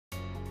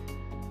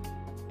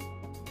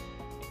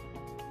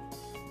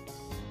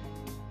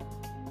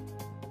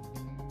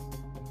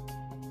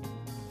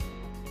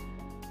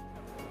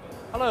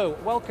Hello,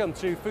 welcome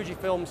to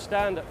Fujifilm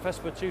stand at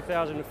FESPA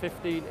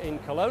 2015 in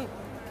Cologne.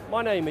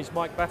 My name is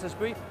Mike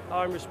Battersby.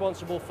 I'm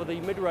responsible for the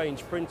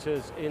mid-range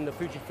printers in the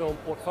Fujifilm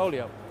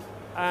portfolio.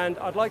 And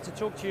I'd like to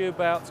talk to you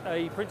about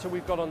a printer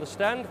we've got on the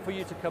stand for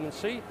you to come and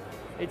see.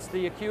 It's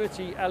the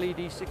Acuity LED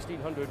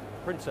 1600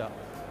 printer.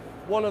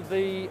 One of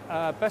the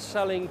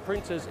best-selling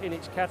printers in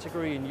its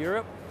category in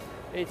Europe.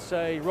 It's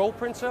a roll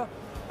printer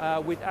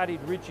with added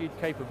rigid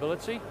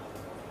capability.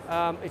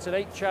 It's an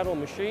 8-channel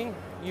machine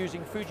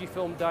using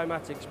Fujifilm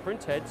Dymatics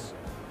printheads,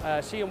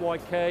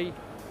 CMYK,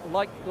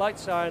 light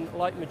cyan,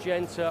 light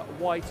magenta,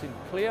 white and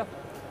clear.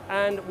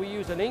 And we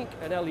use an ink,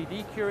 an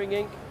LED curing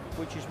ink,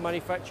 which is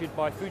manufactured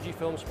by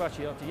Fujifilm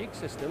Specialty Ink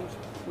Systems,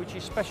 which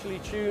is specially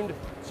tuned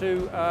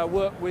to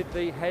work with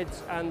the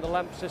heads and the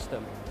lamp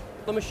system.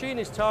 The machine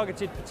is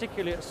targeted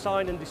particularly at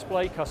sign and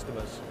display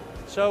customers.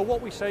 So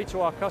what we say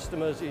to our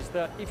customers is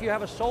that if you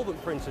have a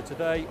solvent printer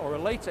today or a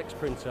latex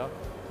printer,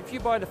 if you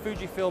buy the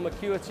Fujifilm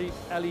Acuity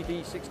LED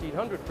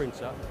 1600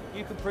 printer,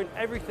 you can print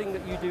everything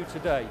that you do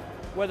today,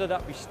 whether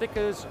that be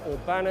stickers or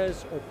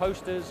banners or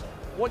posters.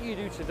 What you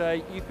do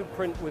today, you can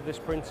print with this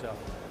printer.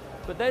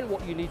 But then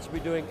what you need to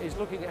be doing is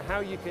looking at how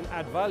you can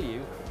add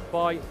value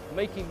by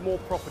making more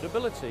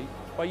profitability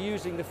by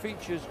using the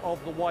features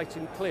of the white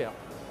and clear.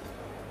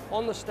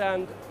 On the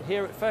stand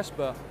here at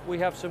FESPA, we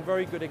have some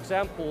very good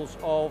examples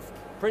of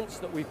prints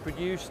that we've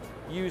produced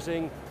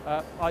using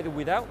either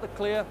without the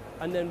clear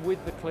and then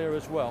with the clear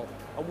as well.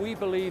 And we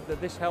believe that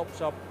this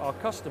helps our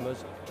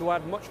customers to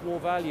add much more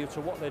value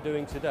to what they're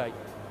doing today.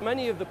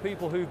 Many of the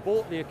people who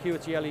bought the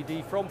Acuity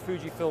LED from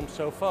Fujifilm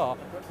so far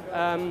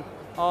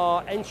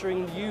are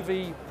entering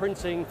UV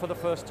printing for the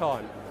first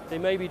time. They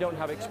maybe don't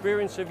have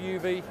experience of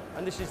UV,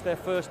 and this is their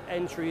first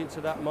entry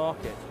into that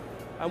market.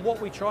 And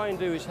what we try and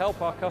do is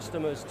help our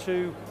customers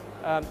to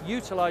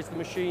utilize the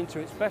machine to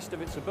its best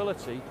of its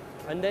ability,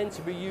 and then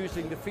to be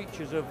using the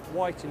features of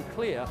white and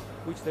clear,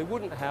 which they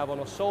wouldn't have on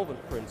a solvent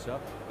printer,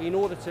 in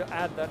order to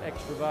add that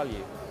extra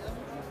value.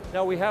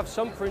 Now we have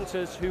some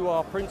printers who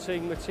are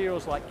printing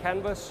materials like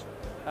canvas,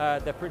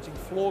 they're printing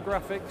floor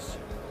graphics.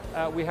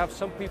 We have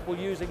some people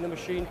using the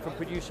machine for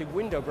producing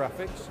window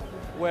graphics,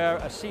 where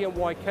a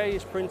CMYK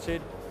is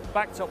printed,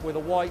 backed up with a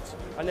white,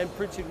 and then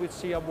printed with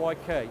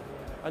CMYK.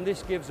 And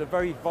this gives a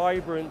very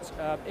vibrant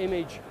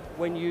image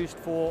when used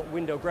for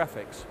window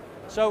graphics.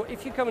 So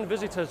if you come and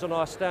visit us on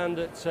our stand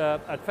at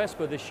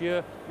FESPA this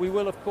year, we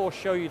will of course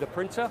show you the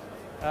printer.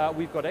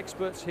 We've got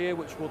experts here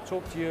which will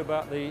talk to you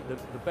about the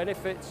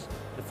benefits,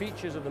 the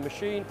features of the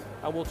machine,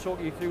 and we'll talk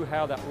you through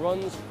how that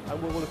runs,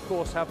 and we will of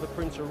course have the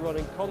printer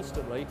running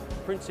constantly,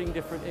 printing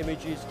different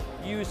images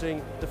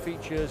using the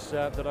features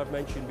that I've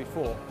mentioned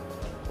before.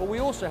 But we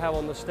also have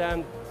on the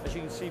stand, as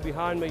you can see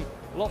behind me,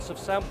 lots of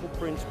sample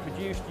prints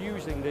produced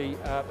using the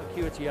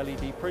Acuity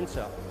LED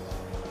printer.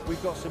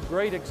 We've got some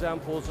great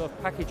examples of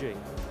packaging.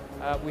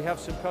 We have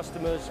some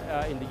customers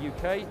in the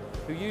UK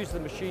who use the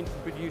machine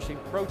for producing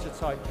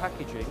prototype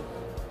packaging,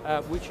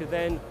 which are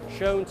then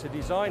shown to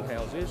design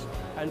houses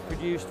and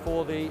produced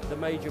for the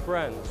major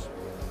brands.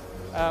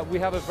 We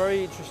have a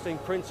very interesting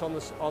print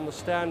on the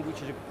stand,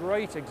 which is a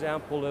great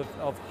example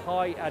of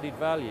high added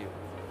value.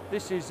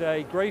 This is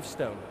a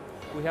gravestone.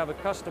 We have a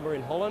customer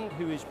in Holland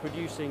who is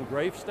producing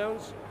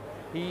gravestones.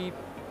 He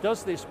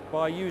does this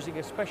by using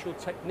a special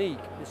technique.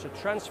 It's a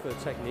transfer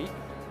technique.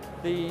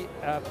 The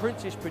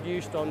print is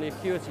produced on the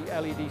Acuity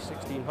LED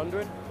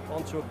 1600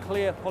 onto a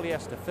clear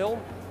polyester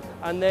film,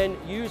 and then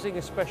using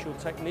a special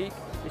technique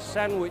is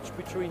sandwiched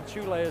between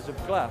 2 layers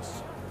of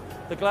glass.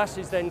 The glass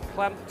is then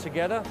clamped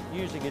together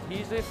using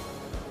adhesive.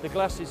 The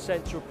glass is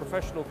sent to a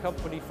professional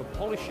company for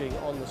polishing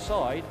on the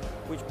side,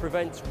 which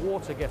prevents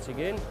water getting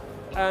in,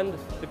 and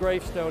the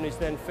gravestone is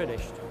then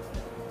finished.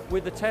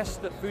 With the tests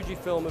that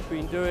Fujifilm have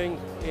been doing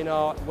in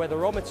our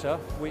weatherometer,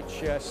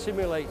 which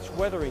simulates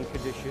weathering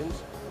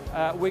conditions,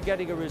 we're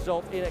getting a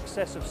result in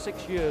excess of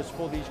 6 years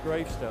for these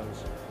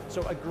gravestones.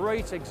 So a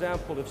great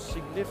example of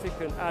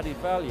significant added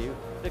value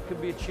that can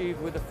be achieved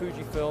with the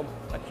Fujifilm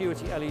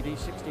Acuity LED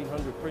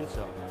 1600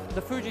 printer.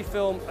 The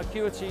Fujifilm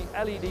Acuity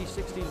LED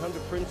 1600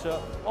 printer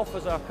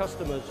offers our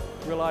customers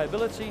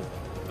reliability,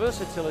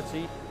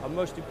 versatility, and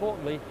most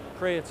importantly,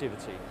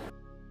 creativity.